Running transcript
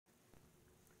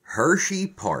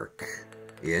Hersheypark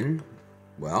in,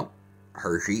 well,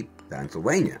 Hershey,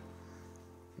 Pennsylvania.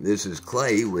 This is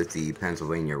Clay with the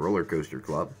Pennsylvania Roller Coaster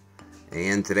Club,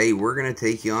 and today we're going to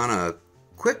take you on a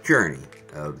quick journey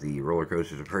of the roller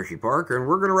coasters of Hersheypark, and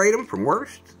we're going to rate them from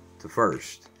worst to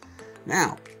first.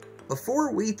 Now,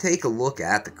 before we take a look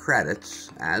at the credits,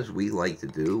 as we like to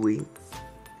do, we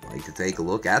like to take a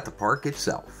look at the park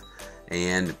itself.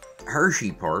 And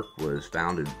Hersheypark was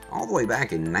founded all the way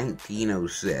back in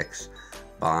 1906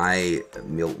 by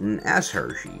Milton S.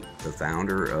 Hershey, the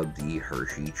founder of the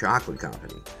Hershey Chocolate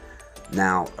Company.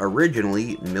 Now,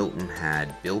 originally, Milton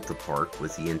had built the park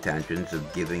with the intentions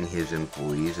of giving his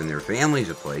employees and their families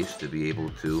a place to be able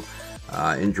to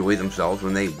enjoy themselves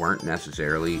when they weren't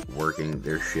necessarily working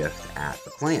their shift at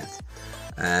the plant.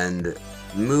 And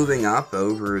moving up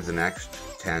over the next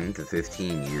 10 to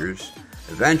 15 years,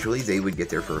 eventually they would get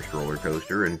their first roller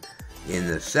coaster, and in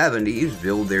the 70s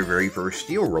build their very first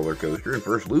steel roller coaster and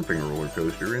first looping roller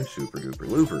coaster in Super Duper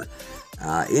Looper.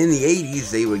 In the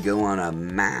 80s they would go on a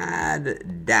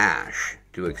mad dash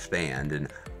to expand,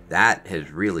 and that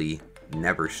has really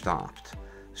never stopped.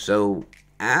 So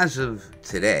as of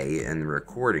today, and the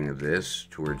recording of this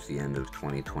towards the end of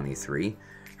 2023,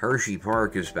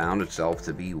 Hersheypark has found itself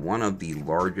to be one of the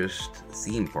largest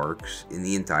theme parks in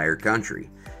the entire country,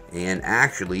 and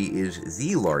actually is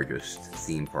the largest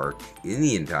theme park in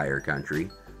the entire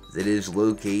country that is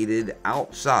located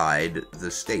outside the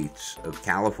states of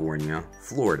California,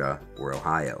 Florida, or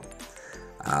Ohio.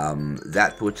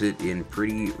 That puts it in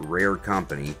pretty rare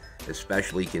company,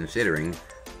 especially considering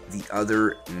the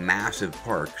other massive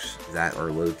parks that are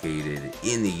located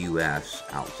in the U.S.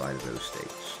 outside of those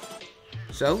states.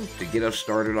 So, to get us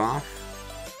started off,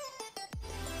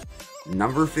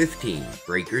 number 15,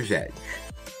 Breaker's Edge.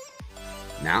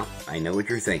 Now, I know what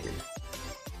you're thinking,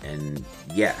 and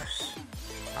yes,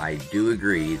 I do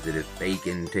agree that if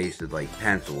bacon tasted like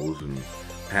pencils and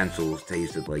pencils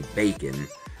tasted like bacon,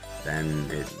 then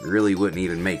it really wouldn't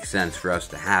even make sense for us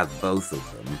to have both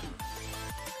of them.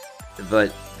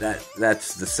 But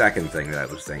that's the second thing that I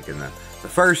was thinking. The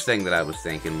first thing that I was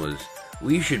thinking was,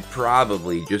 we should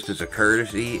probably, just as a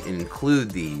courtesy,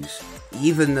 include these.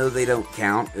 Even though they don't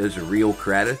count as a real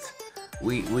credit,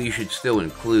 we should still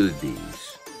include these.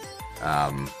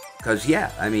 Because,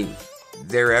 yeah, I mean,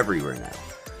 they're everywhere now.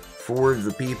 For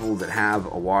the people that have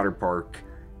a water park,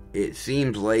 it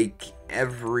seems like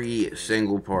every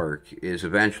single park is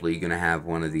eventually going to have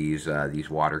one of these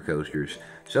water coasters.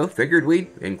 So, figured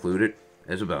we'd include it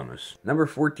as a bonus. Number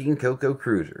 14, Coco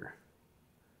Cruiser.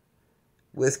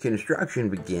 With construction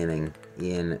beginning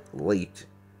in late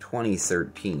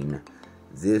 2013,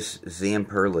 this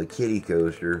Zamperla kiddie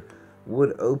coaster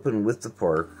would open with the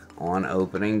park on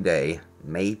opening day,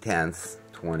 May 10th,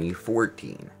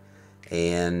 2014.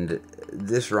 And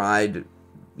this ride,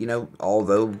 you know,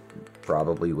 although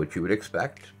probably what you would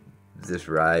expect, this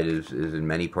ride is in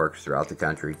many parks throughout the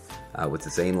country with the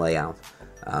same layout.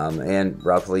 And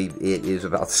roughly it is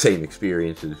about the same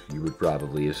experience as you would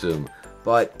probably assume.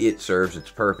 But it serves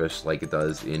its purpose like it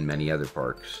does in many other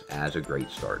parks as a great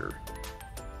starter.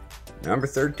 Number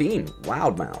 13,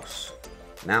 Wild Mouse.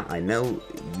 Now, I know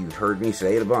you've heard me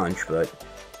say it a bunch, but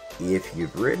if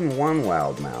you've ridden one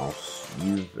Wild Mouse,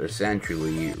 you've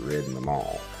essentially ridden them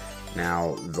all.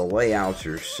 Now, the layouts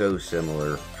are so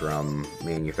similar from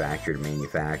manufacturer to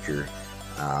manufacturer,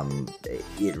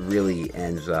 it really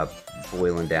ends up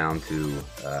boiling down to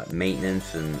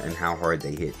maintenance and how hard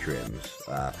they hit trims.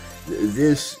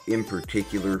 This in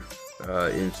particular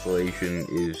installation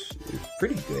is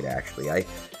pretty good, actually.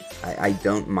 I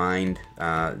don't mind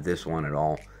this one at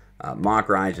all. Mock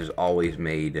Rise has always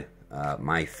made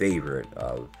my favorite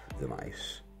of the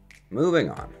mice.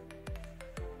 Moving on.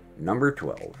 Number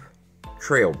 12,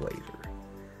 Trailblazer.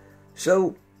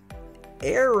 So,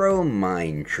 Aero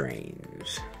Mine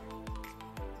Trains.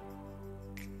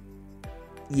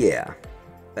 Yeah,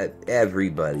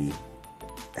 everybody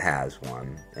has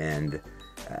one, and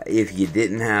if you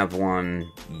didn't have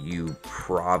one, you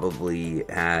probably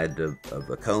had a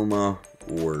Vekoma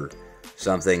or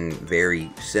something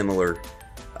very similar.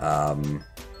 I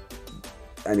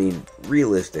mean,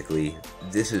 realistically,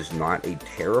 this is not a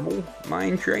terrible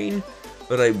mine train,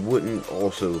 but I wouldn't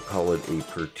also call it a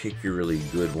particularly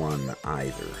good one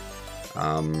either.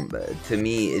 To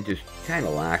me, it just kind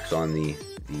of lacks on the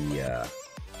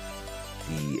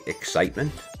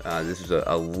excitement. This is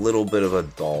a little bit of a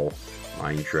dull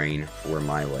mine train for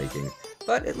my liking,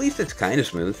 but at least it's kind of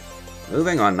smooth.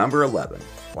 Moving on, number 11,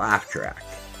 Laugh Track.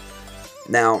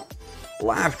 Now,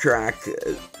 Laugh Track,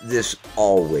 this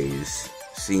always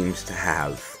seems to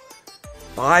have,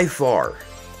 by far,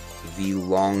 the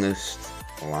longest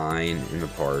line in the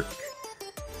park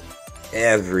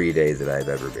every day that I've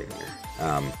ever been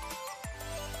here.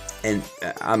 And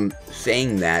I'm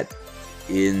saying that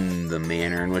in the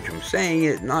manner in which I'm saying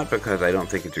it, not because I don't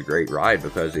think it's a great ride,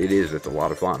 because it is. It's a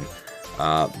lot of fun.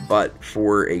 But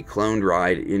for a cloned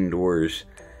ride indoors,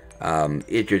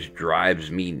 it just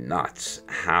drives me nuts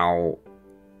how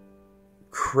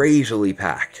crazily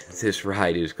packed this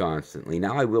ride is constantly.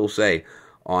 Now, I will say,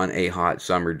 on a hot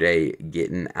summer day,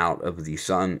 getting out of the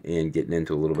sun and getting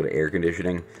into a little bit of air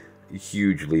conditioning,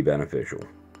 hugely beneficial.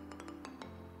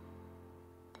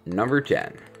 Number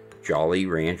 10, Jolly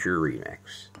Rancher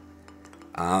Remix.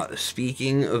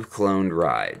 Speaking of cloned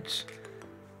rides,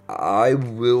 I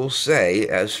will say,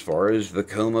 as far as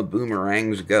Vekoma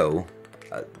boomerangs go,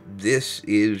 this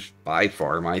is by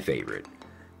far my favorite.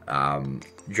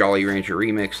 Jolly Rancher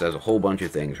Remix does a whole bunch of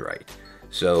things right.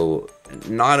 So,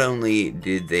 not only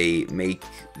did they make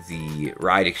the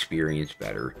ride experience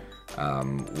better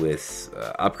with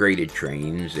upgraded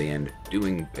trains and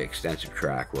doing extensive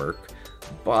track work,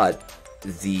 but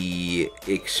the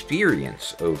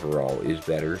experience overall is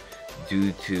better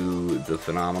due to the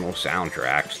phenomenal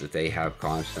soundtracks that they have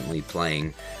constantly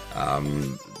playing.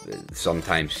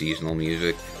 Sometimes seasonal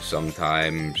music,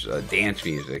 sometimes dance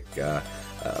music,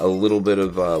 a little bit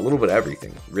of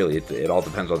everything. Really, it all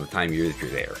depends on the time of year that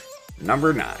you're there.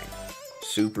 Number 9,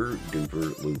 Super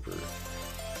Duper Looper.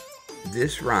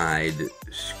 This ride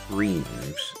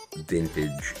screams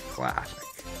vintage classic.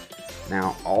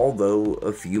 Now, although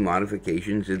a few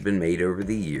modifications have been made over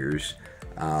the years,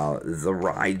 the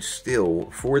ride still,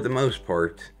 for the most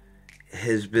part,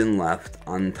 has been left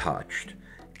untouched.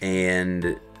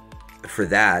 And for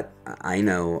that, I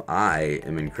know I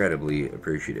am incredibly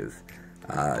appreciative.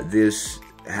 This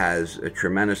has a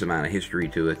tremendous amount of history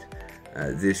to it.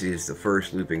 This is the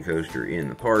first looping coaster in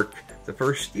the park, the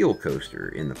first steel coaster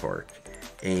in the park,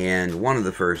 and one of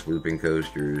the first looping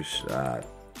coasters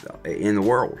in the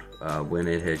world when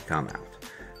it had come out.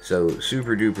 So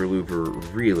Super Duper Looper,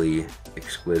 really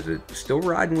exquisite, still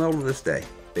riding well to this day.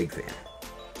 Big fan.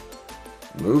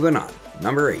 Moving on,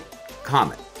 number 8,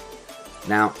 Comet.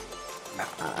 Now,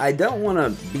 I don't want to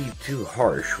be too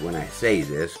harsh when I say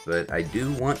this, but I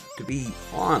do want to be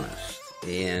honest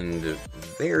and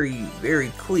very, very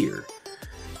clear.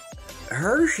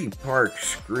 Hersheypark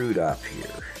screwed up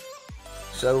here.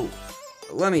 So,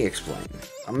 let me explain.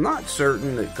 I'm not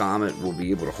certain that Comet will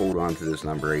be able to hold on to this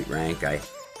number 8 rank. I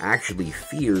actually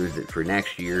fear that for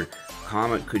next year,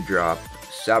 Comet could drop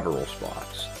several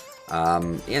spots.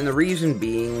 And the reason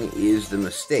being is the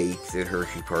mistake that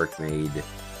Hersheypark made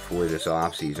for this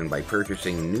off-season by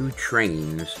purchasing new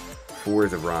trains for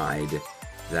the ride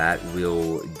that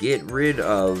will get rid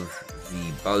of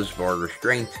the buzz bar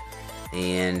restraint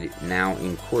and now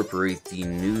incorporate the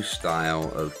new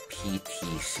style of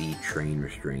PTC train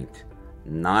restraint.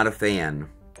 Not a fan.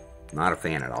 Not a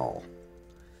fan at all.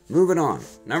 Moving on.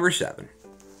 Number 7,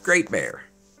 Great Bear.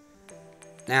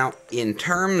 Now, in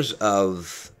terms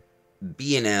of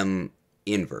B&M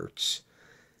inverts,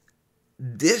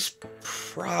 this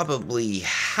probably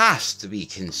has to be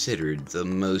considered the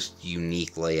most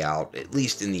unique layout, at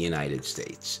least in the United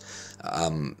States.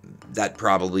 That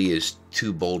probably is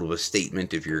too bold of a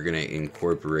statement if you're going to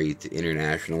incorporate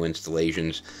international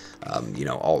installations.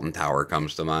 Alton Tower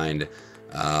comes to mind.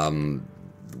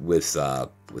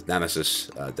 With Nemesis,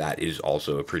 that is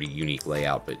also a pretty unique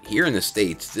layout. But here in the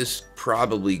States, this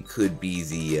probably could be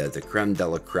the creme de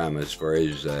la creme as far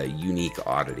as unique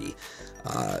oddity.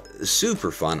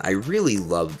 Super fun. I really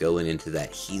love going into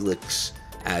that helix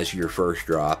as your first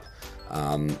drop,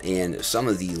 and some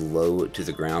of the low to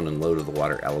the ground and low to the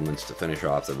water elements to finish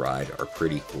off the ride are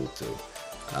pretty cool too.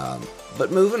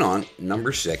 But moving on,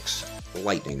 number 6,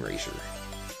 Lightning Racer.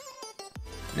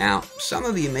 Now, some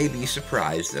of you may be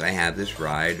surprised that I have this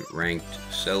ride ranked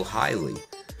so highly,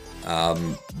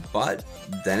 but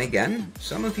then again,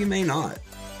 some of you may not.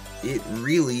 It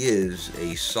really is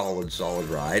a solid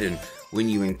ride, and when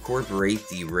you incorporate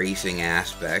the racing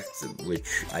aspect,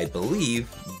 which I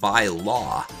believe, by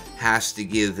law, has to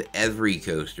give every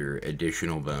coaster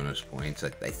additional bonus points. I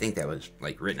think that was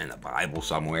written in the Bible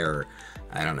somewhere, or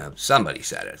I don't know, somebody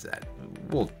said it. That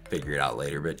we'll figure it out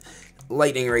later, but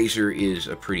Lightning Racer is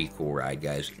a pretty cool ride,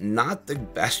 guys. Not the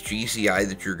best GCI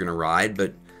that you're going to ride,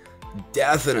 but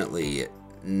definitely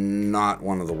not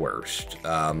one of the worst.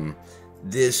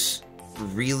 This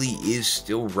really is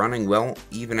still running well,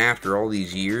 even after all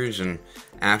these years, and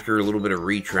after a little bit of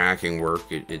retracking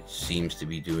work, it seems to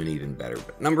be doing even better.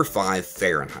 But number 5,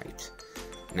 Fahrenheit.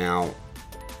 Now,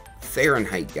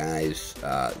 Fahrenheit, guys,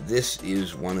 this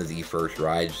is one of the first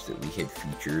rides that we had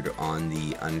featured on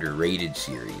the Underrated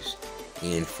series,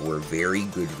 and for very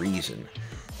good reason.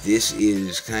 This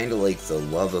is kind of like the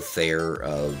love affair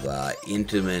of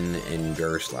Intamin and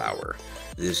Gerstlauer.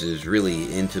 This is really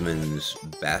Intamin's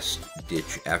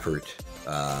best-ditch effort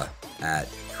at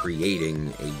creating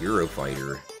a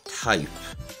Eurofighter type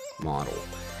model.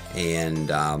 And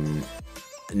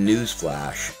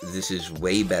newsflash, this is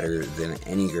way better than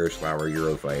any Gerstlauer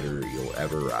Eurofighter you'll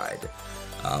ever ride.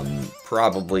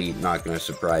 Probably not going to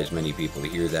surprise many people to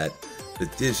hear that,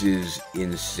 but this is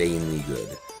insanely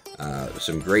good.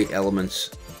 Some great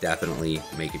elements, definitely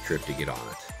make a trip to get on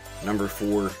it. Number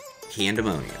 4,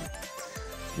 Candemonium.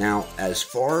 Now, as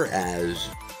far as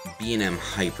B&M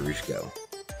Hypers go,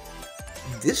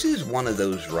 this is one of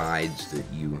those rides that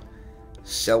you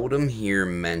seldom hear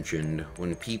mentioned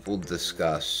when people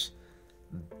discuss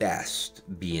best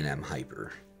B&M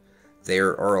Hyper.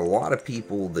 There are a lot of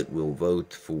people that will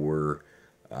vote for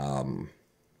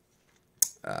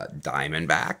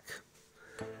Diamondback.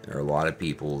 There are a lot of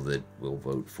people that will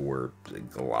vote for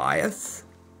Goliath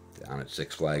down at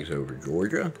Six Flags Over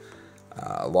Georgia.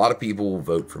 A lot of people will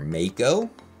vote for Mako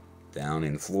down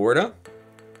in Florida.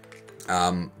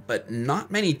 But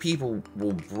not many people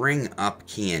will bring up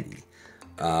Candy.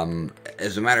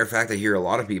 As a matter of fact, I hear a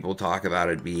lot of people talk about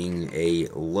it being a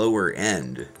lower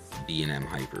end B&M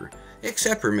Hyper,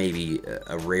 except for maybe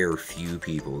a rare few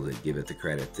people that give it the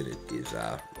credit that it is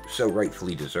so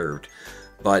rightfully deserved.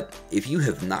 But if you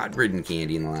have not ridden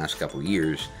Candy in the last couple of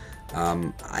years,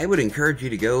 I would encourage you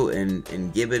to go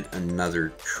and give it another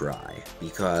try,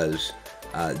 because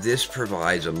this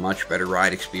provides a much better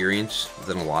ride experience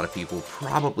than a lot of people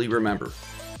probably remember.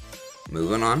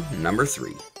 Moving on, number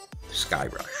 3,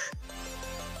 Skyrush.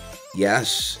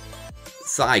 Yes,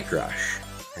 Thigh Crush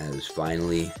has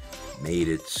finally made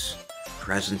its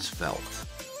presence felt.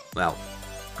 Well,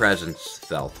 presence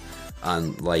felt,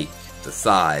 unlike the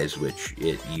thighs, which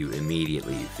you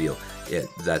immediately feel.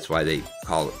 That's why they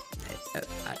call it,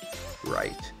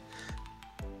 right.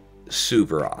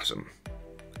 Super awesome.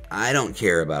 I don't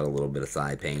care about a little bit of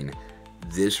thigh pain.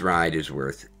 This ride is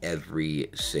worth every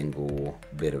single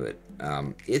bit of it.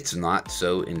 It's not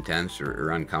so intense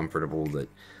or uncomfortable that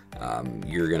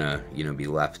you're gonna, be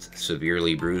left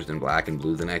severely bruised and black and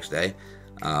blue the next day.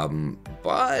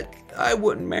 But I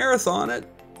wouldn't marathon it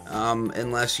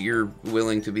unless you're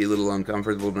willing to be a little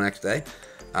uncomfortable the next day.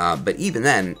 But even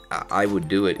then, I would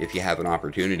do it if you have an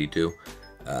opportunity to.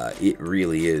 It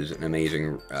really is an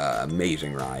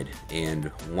amazing ride, and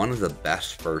one of the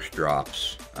best first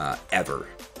drops ever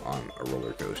on a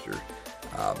roller coaster.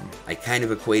 I kind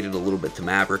of equated a little bit to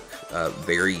Maverick,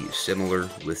 very similar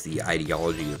with the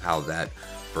ideology of how that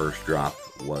first drop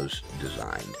was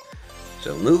designed.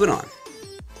 So moving on,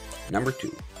 number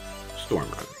 2, Storm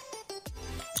Runner.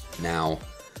 Now,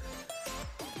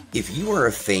 if you are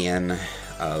a fan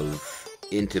of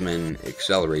Intamin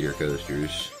accelerator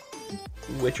coasters,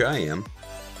 which I am,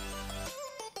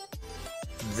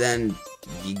 then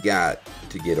you got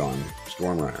to get on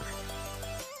Storm Runner,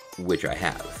 which I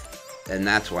have. And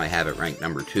that's why I have it ranked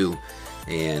number 2.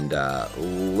 And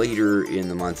later in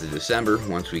the month of December,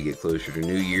 once we get closer to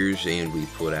New Year's and we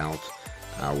put out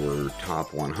our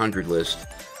top 100 list,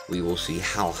 we will see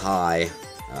how high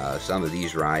some of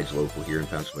these rides local here in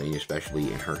Pennsylvania,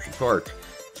 especially in Hersheypark,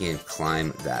 can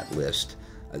climb that list.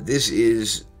 This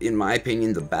is, in my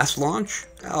opinion, the best launch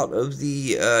out of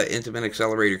the Intamin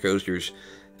accelerator coasters,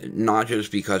 not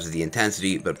just because of the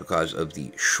intensity, but because of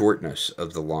the shortness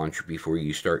of the launch before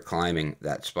you start climbing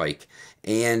that spike.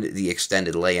 And the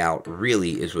extended layout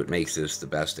really is what makes this the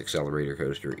best accelerator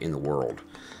coaster in the world.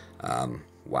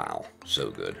 Wow, so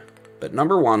good. But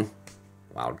number 1,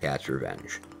 Wildcats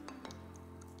Revenge.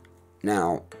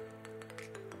 Now,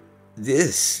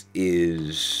 this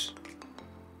is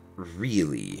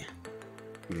really,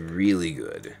 really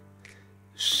good.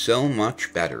 So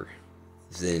much better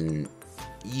than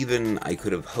even I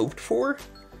could have hoped for.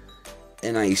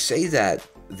 And I say that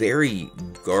very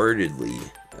guardedly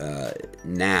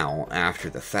now after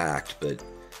the fact, but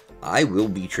I will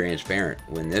be transparent.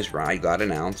 When this ride got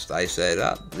announced, I said,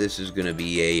 this is going to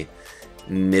be a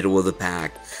middle of the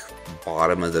pack,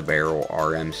 bottom of the barrel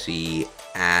RMC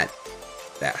at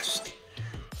best.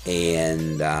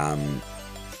 And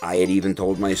I had even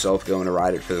told myself going to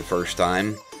ride it for the first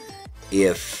time,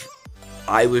 if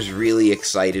I was really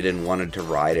excited and wanted to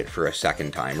ride it for a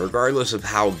second time, regardless of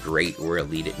how great or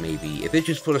elite it may be, if it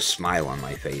just put a smile on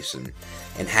my face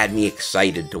and had me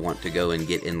excited to want to go and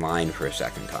get in line for a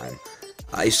second time,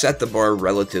 I set the bar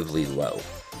relatively low.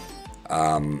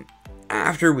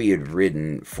 After we had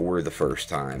ridden for the first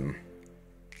time,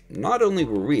 not only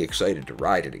were we excited to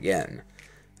ride it again,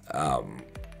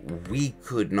 we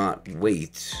could not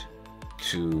wait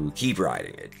to keep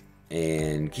riding it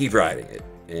and keep riding it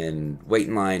and wait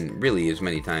in line really as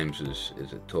many times as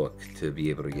it took to be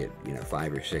able to get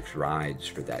 5 or 6 rides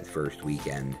for that first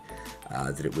weekend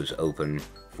that it was open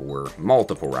for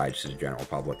multiple rides to the general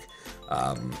public.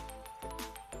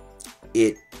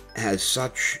 It has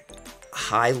such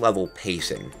high level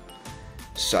pacing,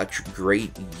 such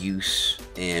great use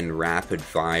and rapid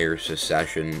fire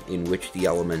succession in which the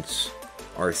elements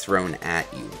are thrown at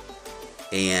you,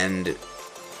 and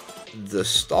the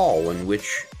stall in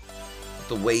which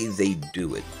the way they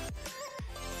do it,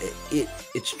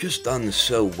 it's just done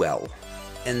so well,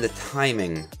 and the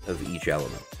timing of each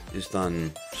element is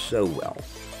done so well.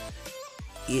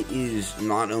 It is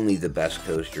not only the best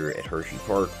coaster at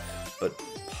Hersheypark, but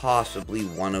possibly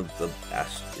one of the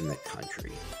best in the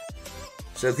country.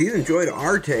 So if you enjoyed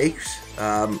our takes,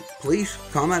 please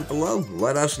comment below.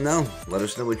 Let us know. Let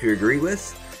us know what you agree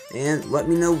with, and let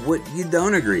me know what you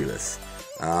don't agree with.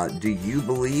 Do you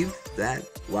believe that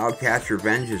Wildcats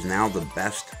Revenge is now the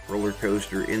best roller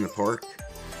coaster in the park?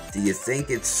 Do you think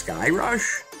it's Sky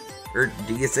Rush? Or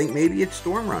do you think maybe it's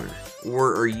Storm Runner?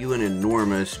 Or are you an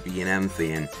enormous B&M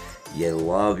fan? You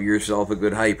love yourself a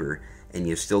good hyper, and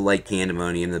you still like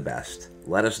Candemonium the best?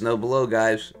 Let us know below,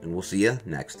 guys, and we'll see you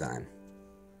next time.